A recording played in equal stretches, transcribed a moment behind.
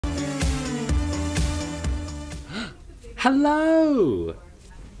Hello!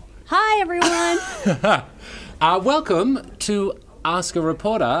 Hi, everyone! Welcome to Ask a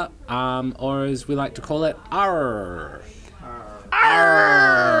Reporter, or as we like to call it, AAR.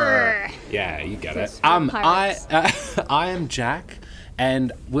 AAR! Yeah, you get it. I am Jack,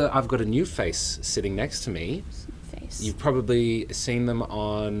 and I've got a new face sitting next to me. You've probably seen them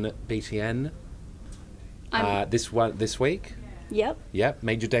on BTN this week. Yep. Yep,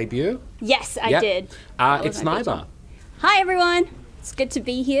 made your debut. Yes, I did. It's Lyeba. Hi, everyone. It's good to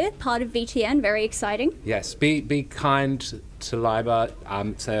be here, part of BTN. Very exciting. Yes, be kind to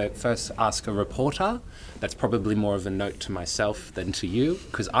Lyeba. To first ask a reporter. That's probably more of a note to myself than to you,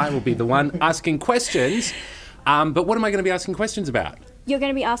 because I will be the one asking questions. But what am I going to be asking questions about? You're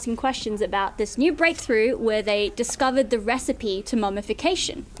going to be asking questions about this new breakthrough where they discovered the recipe to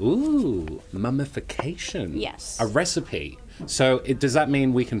mummification. Ooh, mummification. Yes. A recipe. So does that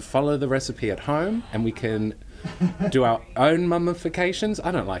mean we can follow the recipe at home and we can do our own mummifications?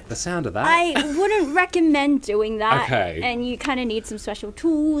 I don't like the sound of that. I wouldn't recommend doing that. Okay. And you kind of need some special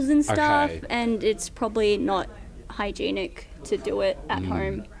tools and stuff. Okay. And it's probably not hygienic to do it at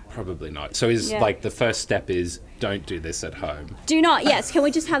home. Probably not. So like the first step is don't do this at home. Do not, yes. Can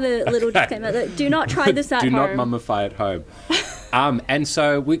we just have a little disclaimer that do not try this at home. Do not mummify at home. And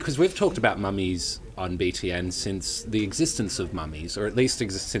so, because we've talked about mummies on BTN since the existence of mummies, or at least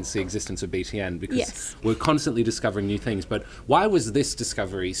since the existence of BTN, because we're constantly discovering new things. But why was this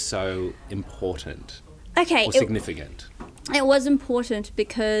discovery so important or significant? It was important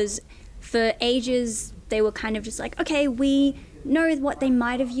because for ages they were kind of just like, okay, we know what they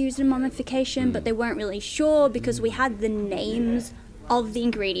might have used in mummification, but they weren't really sure because we had the names of the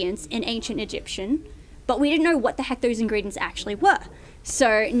ingredients in ancient Egyptian, but we didn't know what the heck those ingredients actually were.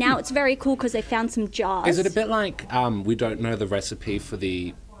 So now it's very cool because they found some jars. Is it a bit like we don't know the recipe for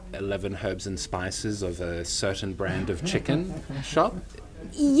the 11 herbs and spices of a certain brand of chicken shop?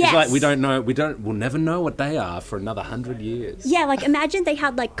 Yes. It's like we'll never know what they are for another 100 years. Yeah, like imagine they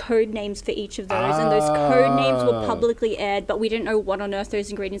had like code names for each of those, and those code names were publicly aired, but we didn't know what on earth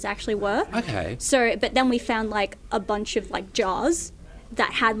those ingredients actually were. Okay. So, but then we found like a bunch of like jars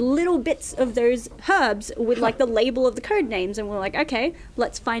that had little bits of those herbs with like the label of the code names, and we're like, okay,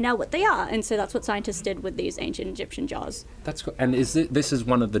 let's find out what they are. And so that's what scientists did with these ancient Egyptian jars. That's cool. And this is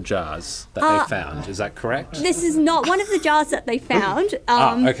one of the jars that they found, is that correct? This is not one of the jars that they found.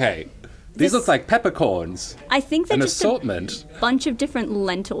 Okay. These look like peppercorns. I think they're an just assortment. A bunch of different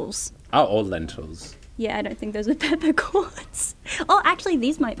lentils. Oh, all lentils. Yeah, I don't think those are peppercorns. Oh, actually,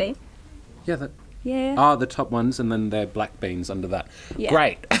 these might be. Yeah, Yeah. Oh, the top ones, and then they're black beans under that. Yeah.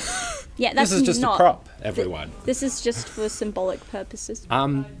 Great. Yeah, that's this is just a prop, everyone. This is just for symbolic purposes.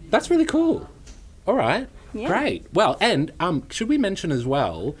 That's really cool. All right. Yeah. Great. Well, and should we mention as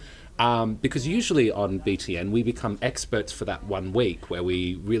well, because usually on BTN we become experts for that 1 week where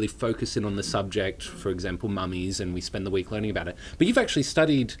we really focus in on the subject, for example, mummies, and we spend the week learning about it. But you've actually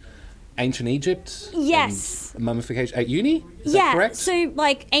studied ancient Egypt? Yes. And mummification at uni? Is that correct? So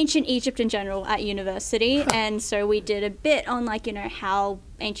like ancient Egypt in general at university. And so we did a bit on like, how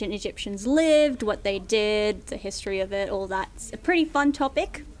ancient Egyptians lived, what they did, the history of it, all that. It's a pretty fun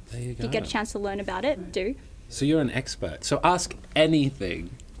topic. There you go. If you get a chance to learn about it, do. So you're an expert. So ask anything.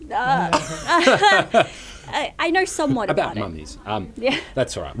 I know somewhat about mummies. Yeah.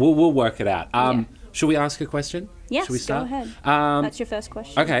 That's all right. We'll work it out. Should we ask a question? Yes, Should we start? go ahead. That's your first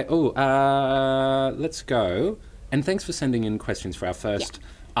question. Okay. Let's go. And thanks for sending in questions for our first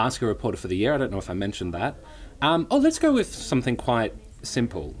Ask a Reporter for the year. I don't know if I mentioned that. Let's go with something quite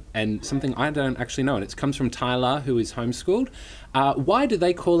simple and something I don't actually know. And it comes from Tyler, who is homeschooled. Why do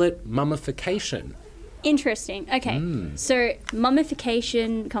they call it mummification? Interesting. Okay. So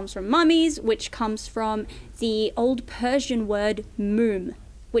mummification comes from mummies, which comes from the old Persian word mum,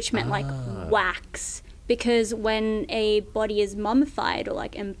 which meant like wax. Because when a body is mummified or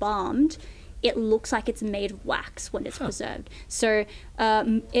like embalmed, it looks like it's made of wax when it's preserved. So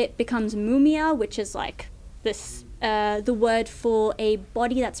it becomes mumia, which is like this the word for a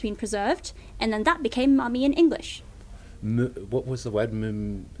body that's been preserved, and then that became mummy in English. What was the word?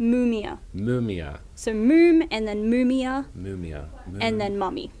 Mumia. Mumia. So mum, and then mumia. Mumia. And then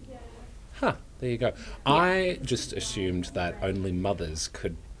mummy. Huh, there you go. Yeah. I just assumed that only mothers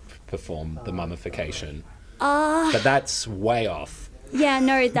could perform the mummification. But that's way off. Yeah,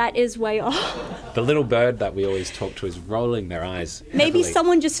 no, that is way off. The little bird that we always talk to is rolling their eyes Maybe heavily.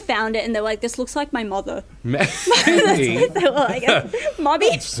 someone just found it and they're like, this looks like my mother. Maybe. They were like, mommy?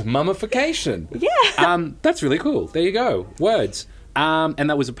 It's mummification. Yeah. That's really cool. There you go. Words. And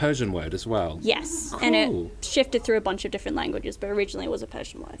that was a Persian word as well. Yes, Cool. and it shifted through a bunch of different languages, but originally it was a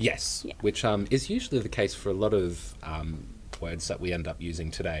Persian word. Yes, Yeah. which is usually the case for a lot of words that we end up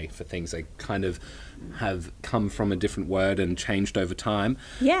using today for things that kind of have come from a different word and changed over time.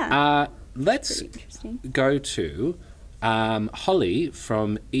 Yeah. Let's Pretty interesting. go to Holly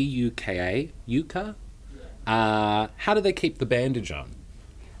from EUKA, Yuka. How do they keep the bandage on?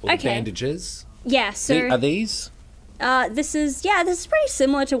 Or the Okay. bandages? Yeah, so Are these? this is pretty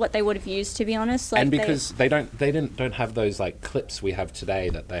similar to what they would have used, to be honest. Like And because they don't have those like clips we have today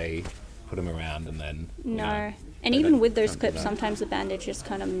that they put them around and then you no. know, And they even don't- with those don't do clips, that. sometimes the bandage just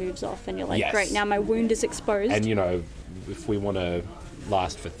kind of moves off, and you're like, Yes. great, now my wound is exposed. And you know, if we want to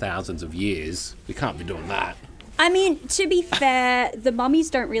last for thousands of years, we can't be doing that. I mean, to be fair, the mummies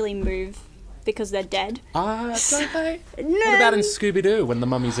don't really move because they're dead. Don't they? No. What about in Scooby-Doo when the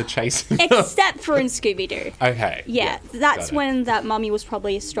mummies are chasing them? Except for in Scooby-Doo. Okay. Yeah, got that's it. when that mummy was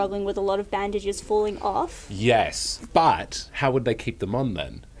probably struggling with a lot of bandages falling off. Yes, but how would they keep them on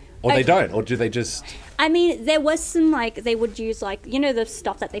then? Or they Okay. don't, or do they just... I mean, there was some, like, they would use, like, you know, the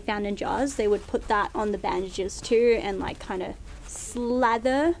stuff that they found in jars? They would put that on the bandages too and, like, kind of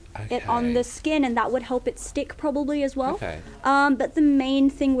slather it on Okay. the skin, and that would help it stick probably as well. Okay. But the main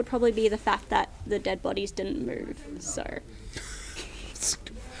thing would probably be the fact that the dead bodies didn't move, so...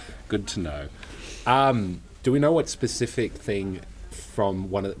 Good to know. Do we know what specific thing from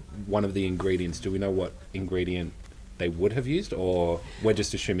one of the ingredients, do we know what ingredient they would have used, or we're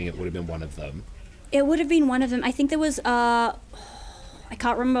just assuming it would have been one of them? It would have been one of them. I think there was, I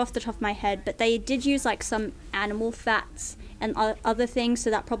can't remember off the top of my head, but they did use like some animal fats and other things, so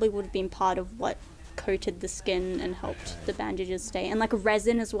that probably would have been part of what coated the skin and helped the bandages stay. And like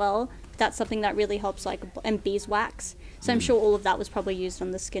resin as well, that's something that really helps, like, and beeswax. So I'm sure all of that was probably used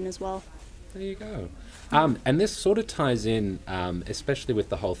on the skin as well. There you go. And this sort of ties in, especially with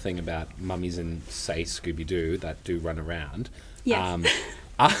the whole thing about mummies and, say, Scooby-Doo that do run around.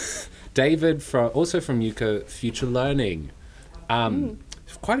 Yes. David, also from Yuka Future Learning.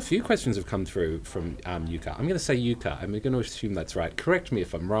 Quite a few questions have come through from Yuka. I'm going to say Yuka. I'm going to assume that's right. Correct me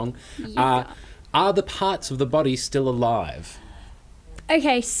if I'm wrong. Are the parts of the body still alive?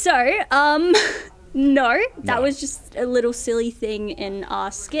 Okay, so, no, that No. was just a little silly thing in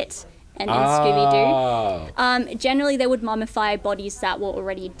our skit and in Scooby-Doo. Oh, Generally, they would mummify bodies that were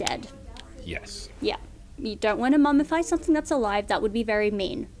already dead. yes. Yeah. You don't want to mummify something that's alive. That would be very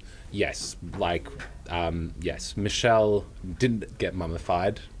mean. Yes, like, yes, Michelle didn't get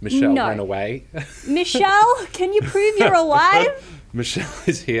mummified. Michelle No. ran away. Michelle, can you prove you're alive? Michelle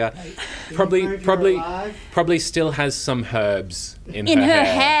is here. Probably still has some herbs in In her her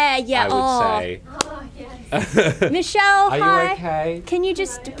hair, yeah, I would say. Michelle, Are hi. you okay? Can you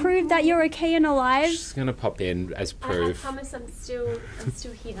just prove that you're okay and alive? She's gonna pop in as I proof. promise I'm still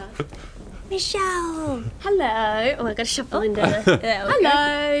here. Michelle. Hello. Oh, I got to shuffle into. There we go.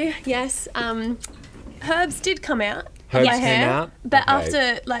 Hello. Yes. Herbs did come out. Herbs my came hair, out? but Okay.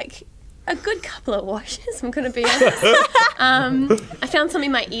 after like a good couple of washes, I'm gonna be honest. I found some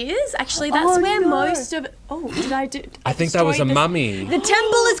in my ears. Actually, that's Oh, where no. most of. Oh, did I do? I think that was a destroyed mummy. The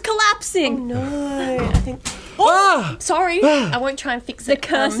temple is collapsing. No, I think. Ah! Sorry, I won't try and fix The it.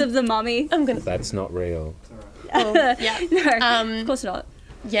 curse of the mummy. I'm gonna. That's not real. Yeah. No, of course not.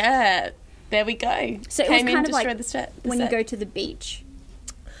 Yeah. There we go. So it Came was in, kind of like destroyed the set. when you go to the beach.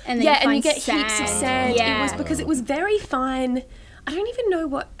 And then Yeah, and find you get heaps of sand. Yeah. It was because it was very fine. I don't even know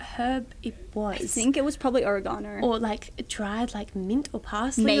what herb it was. I think it was probably oregano. Or like dried like mint or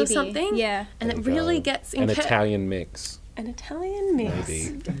parsley Maybe, or something. yeah. And There it you really go. gets An in Italian mix. an Italian mix.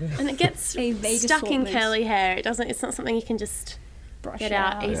 Maybe. And it gets A vague stuck in assortment. curly hair. It's not something you can just Brush get it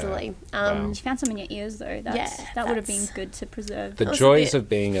out out. easily. Wow. You found some in your ears though. That would have been good to preserve. The was a joys bit- of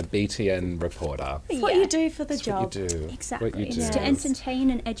being a BTN reporter. It's what you do for the That's job. what you do. Exactly. What you It's do. to entertain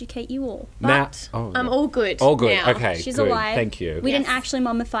and educate you all. Now, But oh, I'm yeah. all good. All good. now. Okay. She's good. alive. Thank you. We didn't Yes. actually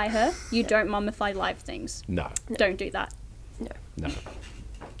mummify her. You don't mummify live things. No. Don't do that. No.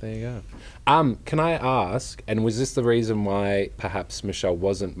 There you go. Can I ask, and was this the reason why perhaps Michelle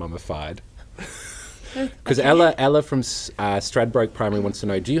wasn't mummified? Because Ella from Stradbroke Primary wants to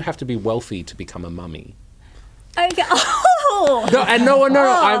know, do you have to be wealthy to become a mummy? Okay. Oh! No, and no,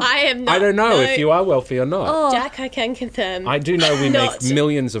 I am not. I don't know No. if you are wealthy or not. Oh. Jack, I can confirm. I do know we make Not.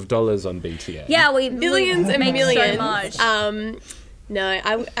 millions of dollars on BTN. Yeah, we Millions and make millions. so much. No,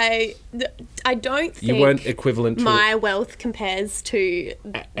 I don't think You weren't equivalent to my wealth compares to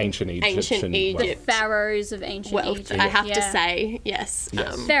ancient Egyptian ancient wealth. Egypt. Pharaohs of ancient wealth. Egypt. I have to Yeah. say, yes.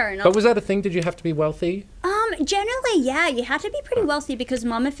 Yes. Fair enough. But was that a thing? Did you have to be wealthy? Generally, yeah, you had to be pretty wealthy because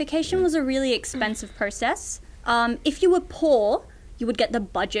mummification was a really expensive process. If you were poor, you would get the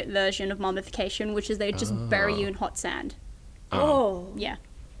budget version of mummification, which is they would just bury you in hot sand. Oh. Yeah.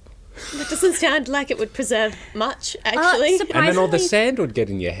 That doesn't sound like it would preserve much, actually. And then all the sand would get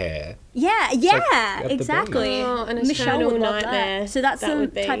in your hair. Yeah, yeah, the exactly. Oh, an Michelle eternal would love nightmare. that. So that's That the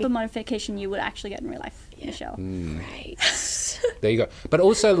would be. type of mummification you would actually get in real life, Michelle. Right. There you go. But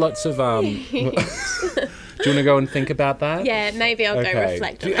also lots of... do you want to go and think about that? Yeah, maybe I'll go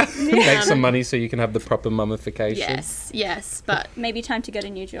reflect on it. Make some money so you can have the proper mummification. Yes, but Maybe time to get a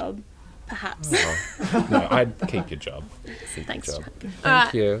new job. perhaps. No, I'd keep your job. Keep Thanks, your job. Chuck.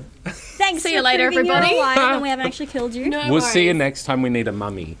 Thank you. Thanks. See for you later, proving you're everybody. alive and we haven't actually killed you. No We'll see you worries. next time we need a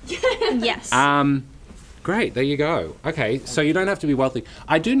mummy. Yes. Great, there you go. Okay, so you don't have to be wealthy.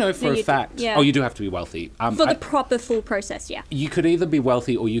 I do know for No, a you do. fact... Yeah. Oh, you do have to be wealthy. For the proper full process, yeah. You could either be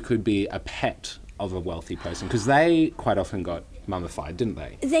wealthy or you could be a pet of a wealthy person, because they quite often got mummified, didn't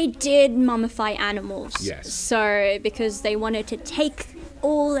they? They did mummify animals. Yes. So, because they wanted to take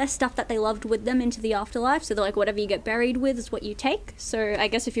all their stuff that they loved with them into the afterlife. So they're like, whatever you get buried with is what you take. So I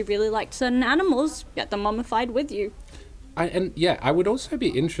guess if you really liked certain animals, get them mummified with you. I would also be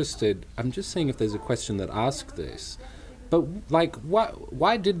interested... I'm just seeing if there's a question that asks this. But, like,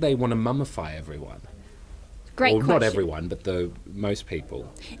 why did they want to mummify everyone? Great Well, question. not everyone, but most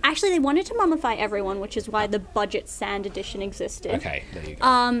people. Actually, they wanted to mummify everyone, which is why the budget sand edition existed. Okay, there you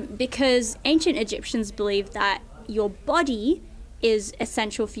go. Because ancient Egyptians believed that your body is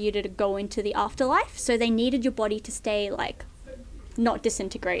essential for you to go into the afterlife. So they needed your body to stay, like, not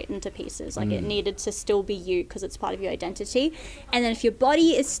disintegrate into pieces. Like, it needed to still be you because it's part of your identity. And then if your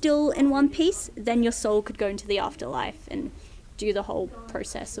body is still in one piece, then your soul could go into the afterlife and do the whole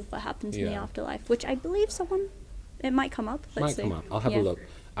process of what happens in the Yeah. afterlife, which I believe it might come up. Let's Might see. come up. I'll have Yeah. a look.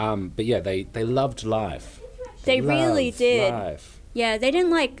 But yeah, they loved life. They really Loved did. life. Yeah, they didn't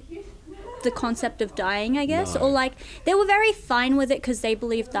like the concept of dying, I guess. No. Or like, they were very fine with it because they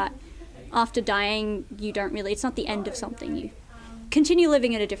believed that after dying, it's not the end of something. You continue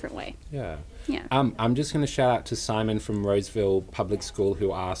living in a different way. Yeah. Yeah. I'm just going to shout out to Simon from Roseville Public School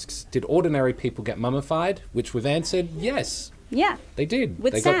who asks, did ordinary people get mummified? Which we've answered, yes. Yeah. They did.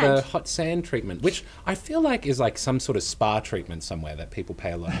 With They got the sand. hot sand treatment, which I feel like is like some sort of spa treatment somewhere that people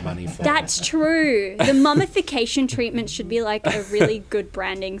pay a lot of money for. That's true. The mummification treatment should be like a really good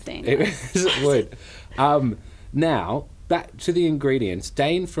branding thing. It would. Now, back to the ingredients.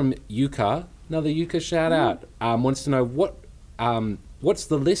 Dane from Yucca, another Yucca shout out, wants to know what's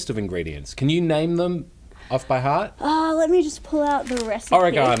the list of ingredients? Can you name them off by heart? Let me just pull out the recipe.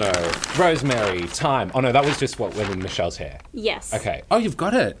 Oregano, rosemary, thyme. Oh no, that was just what went in Michelle's hair. Yes. Okay. Oh, you've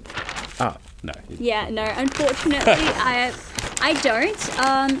got it. Oh, no. Yeah, no, unfortunately, I don't.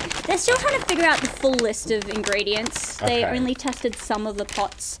 They're still trying to figure out the full list of ingredients. They Okay. only tested some of the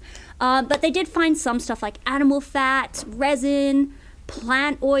pots. But they did find some stuff like animal fat, resin,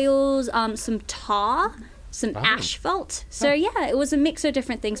 plant oils, some tar, some asphalt. So yeah, it was a mix of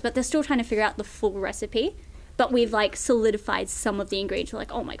different things, but they're still trying to figure out the full recipe. But we've like solidified some of the ingredients. We're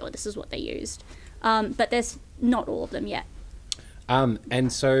like, oh my god, this is what they used. But there's not all of them yet.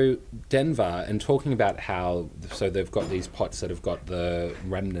 And so Denver, and talking about how, so they've got these pots that have got the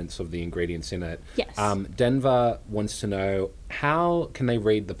remnants of the ingredients in it. Yes. Denver wants to know, how can they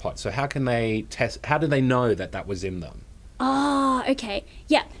read the pot? So how can they test, how do they know that that was in them? Ah, okay.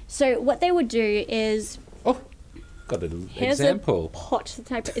 Yeah. So what they would do is Oh, got an here's example. a pot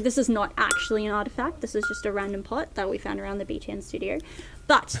type. This is not actually an artifact. This is just a random pot that we found around the BTN studio.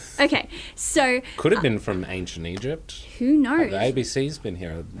 But okay, so Could have been from ancient Egypt. who knows? The ABC's been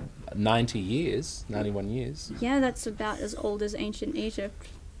here 90 years, 91 years. Yeah, that's about as old as ancient Egypt.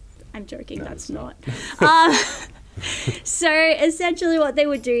 I'm joking. No, that's it's not. not. So essentially, what they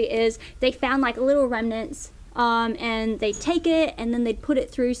would do is they found like little remnants, and they'd take it and then they'd put it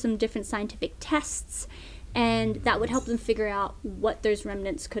through some different scientific tests. And that would help them figure out what those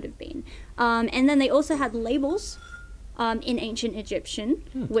remnants could have been. And then they also had labels in ancient Egyptian,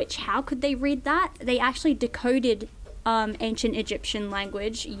 which how could they read that? They actually decoded ancient Egyptian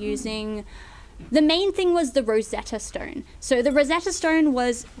language using... The main thing was the Rosetta Stone. So the Rosetta Stone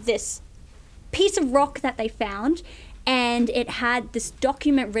was this piece of rock that they found, and it had this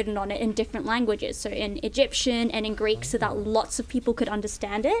document written on it in different languages. So in Egyptian and in Greek, so that lots of people could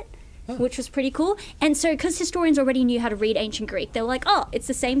understand it. Which was pretty cool. And so, because historians already knew how to read ancient Greek, they were like, oh, it's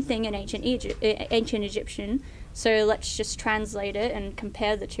the same thing in ancient Egyptian, so let's just translate it and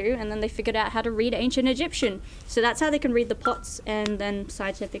compare the two. And then they figured out how to read ancient Egyptian. So that's how they can read the pots, and then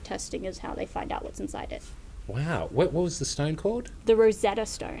scientific testing is how they find out what's inside it. Wow. What was the stone called? The Rosetta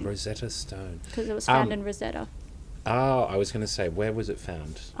Stone, Rosetta Stone. because it was found in Rosetta. Oh, I was going to say, where was it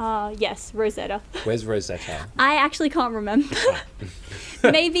found? Yes, Rosetta. Where's Rosetta? I actually can't remember.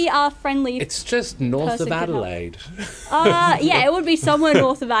 Maybe our friendly. It's just north of Adelaide. Yeah, it would be somewhere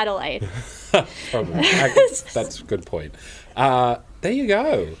north of Adelaide. Probably. That's a good point. There you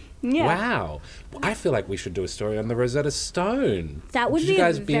go. Yeah. Wow. I feel like we should do a story on the Rosetta Stone. That would Would be you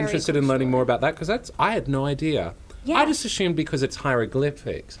guys a be very interested cool in learning story. more about that? Because I had no idea. Yeah. I just assumed because it's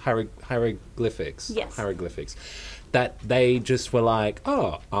hieroglyphics, hieroglyphics, Yes. hieroglyphics, that they just were like,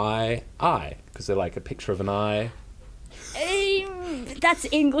 oh, I, because they're like a picture of an eye. That's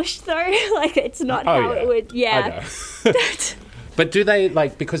English though. Like it's not Oh, how yeah. it would. Yeah. I know. But do they,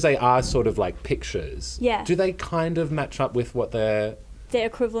 like, because they are sort of like pictures, Yeah. do they kind of match up with what they're... The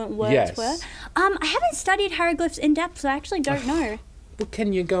equivalent words Yes. were. I haven't studied hieroglyphs in depth, so I actually don't know. Well,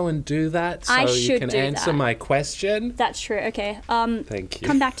 can you go and do that so I you should can do answer that. my question? That's true. Okay. Thank you.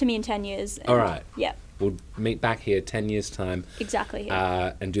 Come back to me in 10 years. and- All right. Yeah. We'll meet back here 10 years' time Exactly.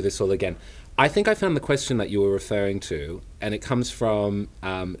 Yeah. and do this all again. I think I found the question that you were referring to, and it comes from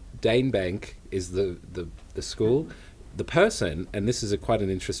Danebank is the school. The person, and this is quite an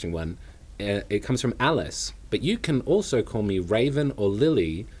interesting one, it comes from Alice, but you can also call me Raven or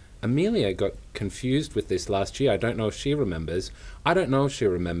Lily. Amelia got confused with this last year. I don't know if she remembers. I don't know if she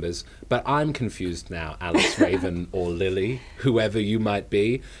remembers, but I'm confused now, Alice, Raven, or Lily, whoever you might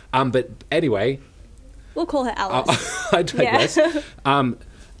be. But anyway, We'll call her Alice. I digress. Yeah.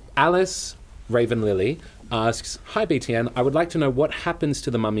 Alice, Raven Lily, asks, Hi BTN, I would like to know what happens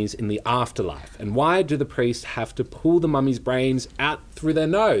to the mummies in the afterlife, and why do the priests have to pull the mummies' brains out through their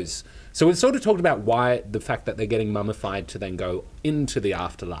nose? So we've sort of talked about why the fact that they're getting mummified to then go into the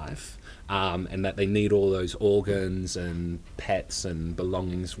afterlife, and that they need all those organs and pets and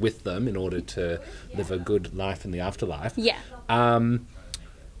belongings with them in order to live a good life in the afterlife. Yeah.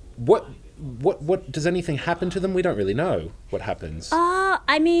 What does anything happen to them? We don't really know what happens.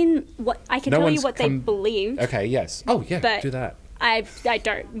 I mean, what I can No tell you one's what they believe. Okay, yes. Oh, yeah, But- do that. I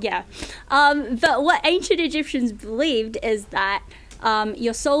don't. Yeah. But what ancient Egyptians believed is that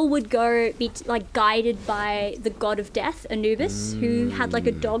your soul would be like guided by the god of death, Anubis, who had like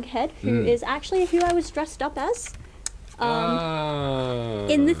a dog head, who is actually who I was dressed up as.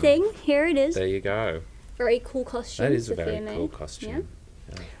 In the thing, here it is. There you go. Very cool costume. That is a Sophia very made. cool costume.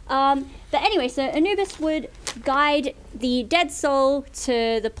 But anyway, so Anubis would guide the dead soul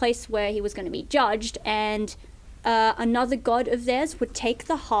to the place where he was going to be judged, and another god of theirs would take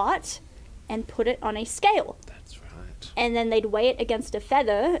the heart and put it on a scale. That's right. And then they'd weigh it against a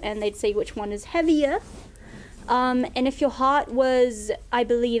feather, and they'd see which one is heavier. And if your heart was, I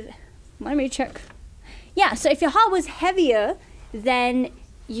believe, let me check. Yeah, so if your heart was heavier, then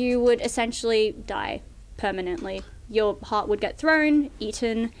you would essentially die permanently. Your heart would get thrown,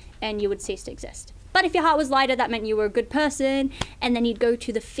 eaten, and you would cease to exist. But if your heart was lighter, that meant you were a good person, and then you'd go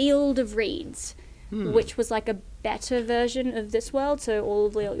to the field of reeds, which was like a better version of this world. So all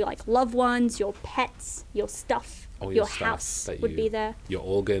of your like loved ones, your pets, your stuff, All your stuff house that would be there. Your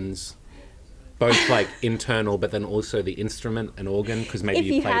organs. Both like internal, but then also the instrument and organ, because maybe If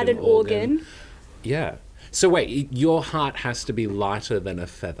you you played had an an organ, Yeah. So wait, your heart has to be lighter than a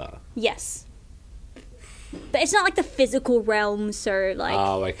feather. yes. But it's not like the physical realm, so like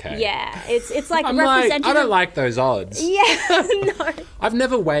Oh, okay. yeah, it's like I'm like, representative. I don't like those odds. Yeah, no. I've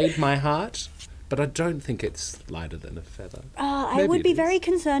never weighed my heart, but I don't think it's lighter than a feather. I Maybe would it be is. very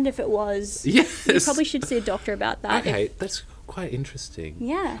concerned if it was. Yes. You probably should see a doctor about that. Okay, that's quite interesting.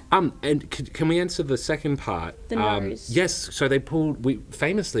 Yeah. And can we answer the second part? The nose. Yes. So they pulled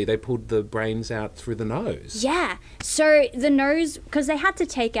the brains out through the nose. Yeah. So the nose, because they had to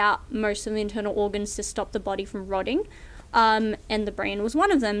take out most of the internal organs to stop the body from rotting, and the brain was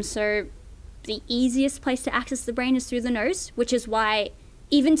one of them. So the easiest place to access the brain is through the nose, which is why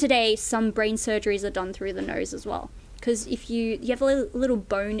even today some brain surgeries are done through the nose as well. Because if you have a little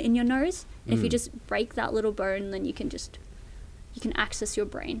bone in your nose, and if you just break that little bone, then you can access your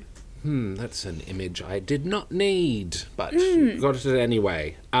brain. That's an image I did not need, but got it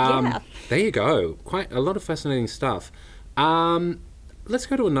anyway. Yeah. There you go. Quite a lot of fascinating stuff. Let's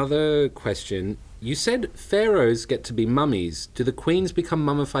go to another question. You said pharaohs get to be mummies. Do the queens become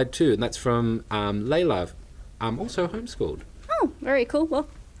mummified too? And that's from Layla, also homeschooled. Oh, very cool. Well,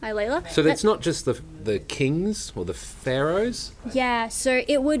 hi, Layla. So it's not just the kings or the pharaohs? Yeah, so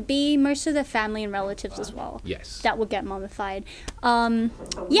it would be most of the family and relatives as well. Yes. That would get mummified.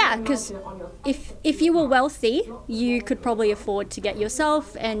 Yeah, because if you were wealthy, you could probably afford to get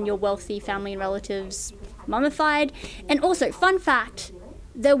yourself and your wealthy family and relatives mummified. And also, fun fact,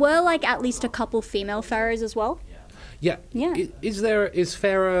 there were like at least a couple female pharaohs as well. Yeah. Yeah. Is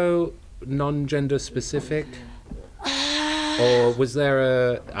pharaoh non-gender specific? Or was there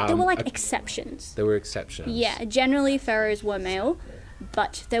a... There were like exceptions. There were exceptions. Yeah, generally pharaohs were male,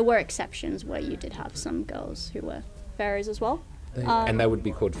 but there were exceptions where you did have some girls who were pharaohs as well. And they would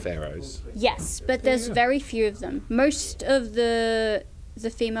be called pharaohs. Yes, but there's very few of them. Most of the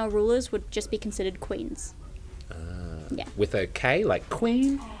female rulers would just be considered queens. Yeah. With a K, like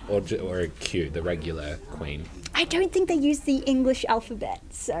queen, or a Q, the regular queen? I don't think they use the English alphabet,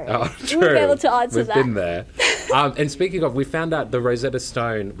 so True. we'll be able to answer We've that. been there. And speaking of, we found out the Rosetta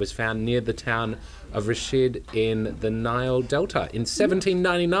Stone was found near the town of Rashid in the Nile Delta in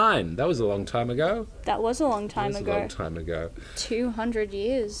 1799. That was a long time ago. That was a long time ago. A long time ago. 200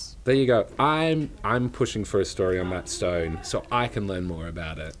 years. There you go. I'm pushing for a story on that stone so I can learn more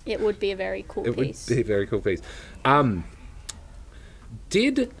about it. It would be a very cool piece. It would be a very cool piece.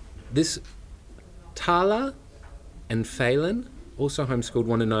 Did this Tala and Phelan, also homeschooled,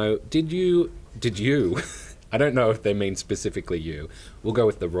 want to know, did you I don't know if they mean specifically you. We'll go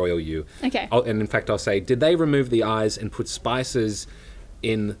with the royal you. Okay. And in fact, I'll say, did they remove the eyes and put spices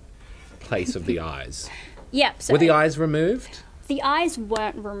in place of the eyes? Yep. So Were the eyes removed? the eyes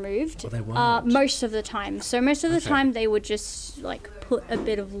weren't removed. Oh, they weren't? Most of the time. So most of the time they would just like put a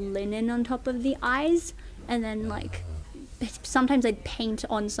bit of linen on top of the eyes, and then like sometimes they'd paint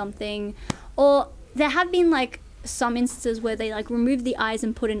on something, or there have been like some instances where they like removed the eyes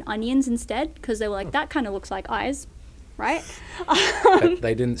and put in onions instead, because they were like, that kind of looks like eyes, right?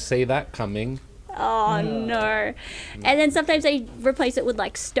 They didn't see that coming. Oh no. And then sometimes they replace it with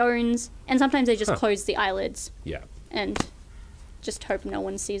like stones, and sometimes they just close the eyelids Yeah. and just hope no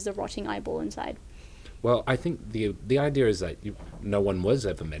one sees the rotting eyeball inside. Well, I think the idea is that no one was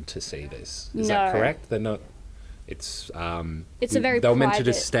ever meant to see this. Is that No. correct? They're not. It's It's a very they were meant to private-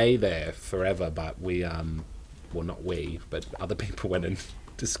 just stay there forever, but we well, not we, but other people went and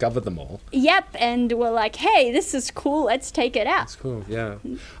discovered them all. Yep, and we're like, hey, this is cool, let's take it out. That's cool. Yeah,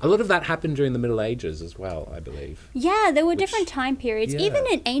 a lot of that happened during the Middle Ages as well, I believe. Yeah, there were different time periods. yeah. Even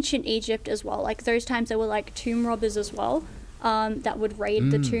in ancient Egypt as well. Like those times there were like tomb robbers as well, that would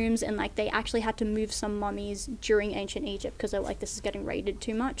raid the tombs, and like they actually had to move some mummies during ancient Egypt because they were like, this is getting raided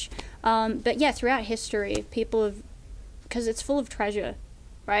too much. But yeah, throughout history, people have, because it's full of treasure,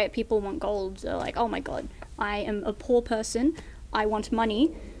 right? People want gold. They're like, oh my god, I am a poor person. I want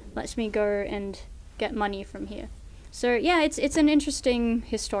money. Let me go and get money from here. So yeah, it's an interesting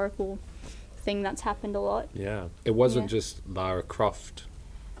historical thing that's happened a lot. Yeah, it wasn't Yeah. just Lara Croft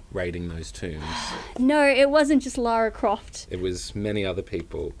raiding those tombs. No, it wasn't just Lara Croft. It was many other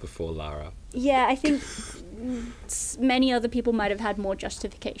people before Lara. Yeah, I think many other people might have had more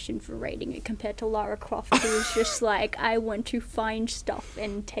justification for raiding it compared to Lara Croft, who was just like, I want to find stuff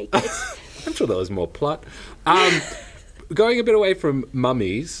and take it. I'm sure there was more plot. Going a bit away from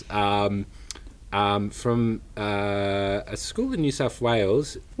mummies, from a school in New South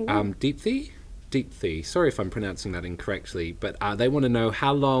Wales, Deepthi, sorry if I'm pronouncing that incorrectly, but they want to know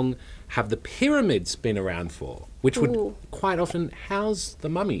how long have the pyramids been around for, which would Ooh. quite often house the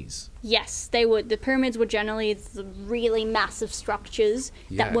mummies. Yes, they would. The pyramids were generally the really massive structures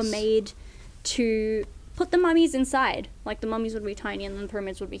that were Yes. made to put the mummies inside. Like the mummies would be tiny and then the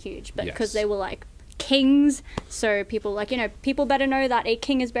pyramids would be huge. But because Yes. they were like kings, so people like, people better know that a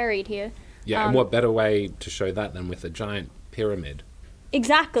king is buried here. Yeah, and what better way to show that than with a giant pyramid,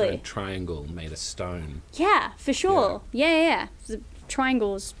 Exactly. a triangle made of stone. Yeah, for sure. Yeah. The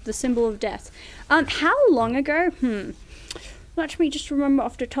triangles, the symbol of death. How long ago? Let me just remember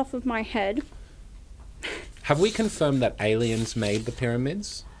off the top of my head. Have we confirmed that aliens made the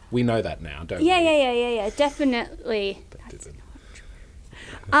pyramids? We know that now, don't we? Yeah, definitely. They didn't.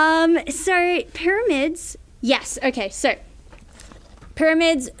 So pyramids, yes, okay, so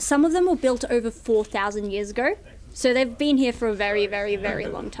pyramids, some of them were built over 4,000 years ago. So they've been here for a very, very, very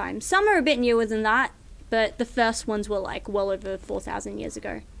long time. Some are a bit newer than that, but the first ones were like well over 4,000 years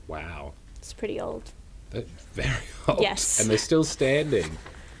ago. Wow. It's pretty old. They're very old. Yes. And they're still standing.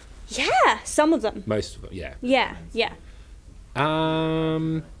 Yeah, some of them. Most of them, yeah. Yeah.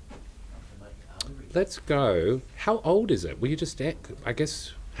 Let's go. How old is it? Will you just, I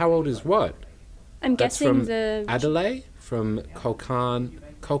guess, how old is what? I'm That's guessing from the... Adelaide, from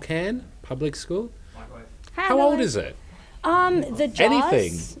Colcan Public School. How old is it? The jars.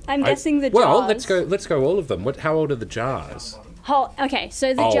 Anything. I'm guessing the jars. Well, let's go all of them. How old are the jars? Okay,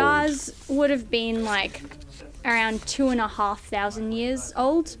 so the Old. jars would have been like around 2,500 years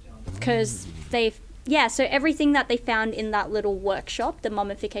old, because so everything that they found in that little workshop, the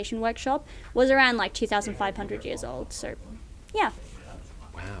mummification workshop, was around like 2,500 years old. So, yeah.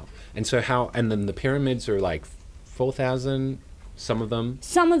 Wow. And then the pyramids are like 4,000, some of them.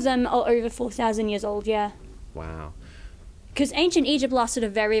 Some of them are over 4,000 years old. Yeah. Wow. Because ancient Egypt lasted a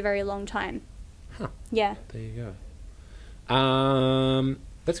very, very long time. Huh. Yeah. There you go.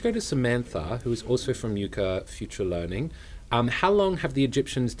 Let's go to Samantha, who is also from Yucca Future Learning. How long have the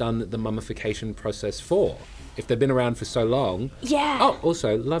Egyptians done the mummification process for? If they've been around for so long. Yeah. Oh,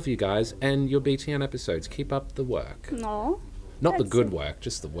 also, love you guys and your BTN episodes. Keep up the work. No. Not the good work,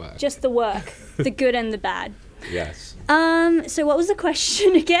 just the work. Just the work. The good and the bad. Yes. So what was the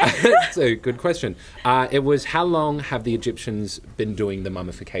question again? It's a good question. It was, how long have the Egyptians been doing the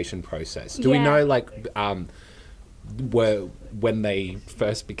mummification process? Do we know, like, when they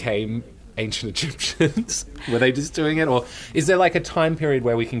first became ancient Egyptians? Were they just doing it? Or is there, like, a time period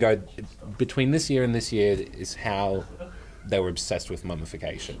where we can go, between this year and this year is how they were obsessed with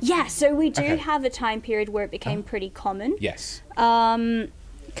mummification? Yeah, so we do have a time period where it became pretty common. Yes.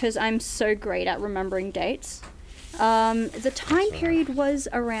 Because I'm so great at remembering dates. The time period was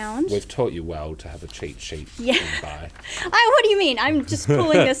around... We've taught you well to have a cheat sheet. Yeah. By. What do you mean? I'm just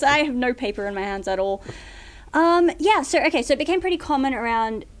pulling this. I have no paper in my hands at all. Yeah, so it became pretty common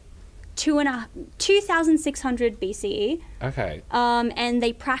around 2600 BCE. Okay. And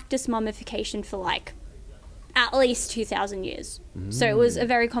they practiced mummification for like at least 2,000 years. So it was a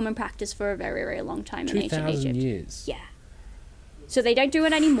very common practice for a very, very long time in ancient Egypt. 2,000 years? Yeah. So they don't do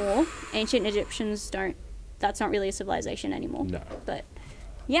it anymore. Ancient Egyptians don't. That's not really a civilization anymore. No. But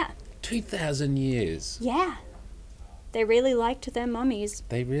yeah. 2,000 years. Yeah. They really liked their mummies.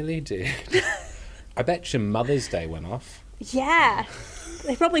 They really did. I bet your Mother's Day went off. Yeah.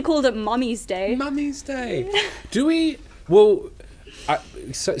 They probably called it Mummy's Day. Mummy's Day. Do we... Well,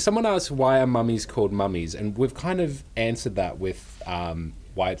 so someone asked why are mummies called mummies, and we've kind of answered that with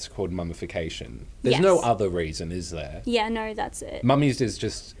why it's called mummification. There's no other reason, is there? Yeah, no, that's it. Mummies is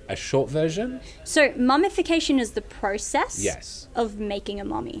just a short version? So mummification is the process Yes. of making a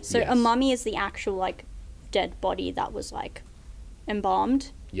mummy. So Yes. a mummy is the actual like dead body that was like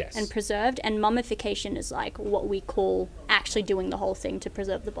embalmed Yes. and preserved, and mummification is like what we call actually doing the whole thing to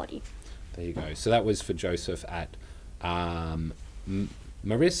preserve the body. There you go. So that was for Joseph at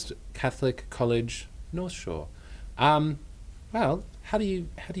Marist Catholic College, North Shore. Well, how do you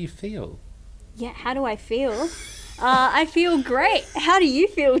feel? Yeah, how do I feel? I feel great. How do you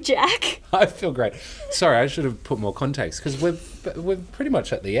feel, Jack? I feel great. Sorry, I should have put more context because we're pretty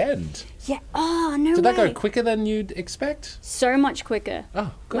much at the end. Yeah. Oh, no Did way. that go quicker than you'd expect? So much quicker.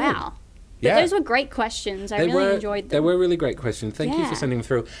 Oh, good. Wow. But Yeah. those were great questions. I really enjoyed them. They were really great questions. Thank you for Yeah. sending them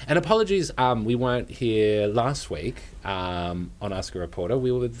through. And apologies, we weren't here last week on Ask a Reporter.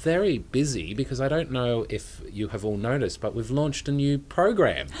 We were very busy because I don't know if you have all noticed, but we've launched a new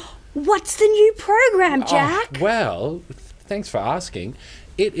program. What's the new program, Jack? Oh, well, thanks for asking.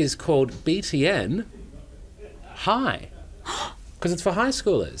 It is called BTN High. Because it's for high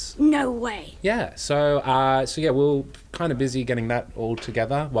schoolers. No way. Yeah, so yeah, we're kind of busy getting that all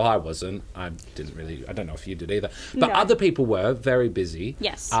together. Well, I wasn't. I don't know if you did either. But No. other people were very busy.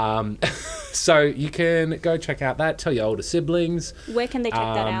 Yes. So you can go check out that, tell your older siblings. Where can they check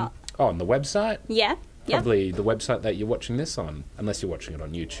that out? Oh, on the website? Yeah. Yep. Probably the website that you're watching this on, unless you're watching it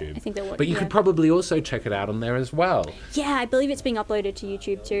on YouTube. I think they're But you could probably also check it out on there as well. Yeah, I believe it's being uploaded to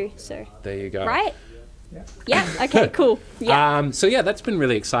YouTube too. So. There you go. Right. Yeah. Okay. Cool. Yeah. So yeah, that's been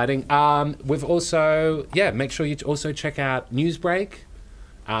really exciting. We've also make sure you also check out Newsbreak,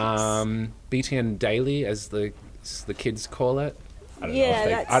 BTN Daily as the kids call it.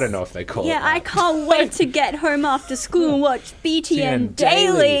 I don't know if they call it. Yeah, that. I can't wait to get home after school and watch BTN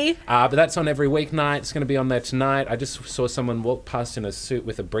Daily. But that's on every weeknight. It's going to be on there tonight. I just saw someone walk past in a suit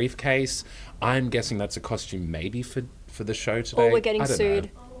with a briefcase. I'm guessing that's a costume maybe for the show today. Or we're getting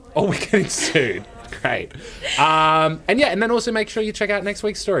sued. Oh, we're getting sued. Great. And then also make sure you check out next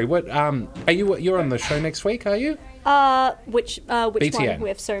week's story. What you're on the show next week, are you? Which BTN. one? We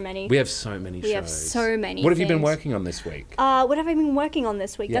have so many. We have so many shows. We have so many. What have you been things. working on this week? What have I been working on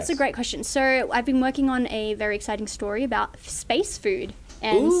this week? That's a Yes. great question. So I've been working on a very exciting story about space food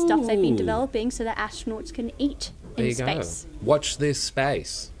and stuff they've been Ooh. developing so that astronauts can eat There in you space. go. Watch this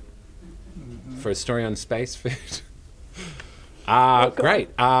space for a story on space food. Great.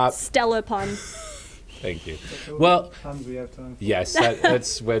 Stellar pun. Thank you. Well, Puns we have time for. yes,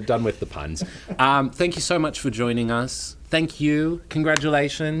 that's we're done with the puns. Thank you so much for joining us. Thank you.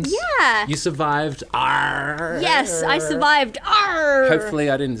 Congratulations. Yeah. You survived. Arr. Yes, I survived. Arr! Hopefully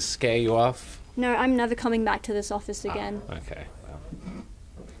I didn't scare you off. No, I'm never coming back to this office again. Okay.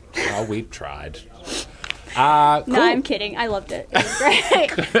 Well, we tried. Cool. No, I'm kidding. I loved it. It was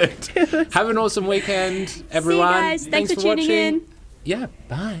great. Have an awesome weekend, everyone. See you guys. Thanks for tuning watching. in. Yeah,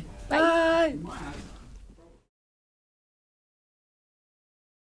 bye. Bye. Bye.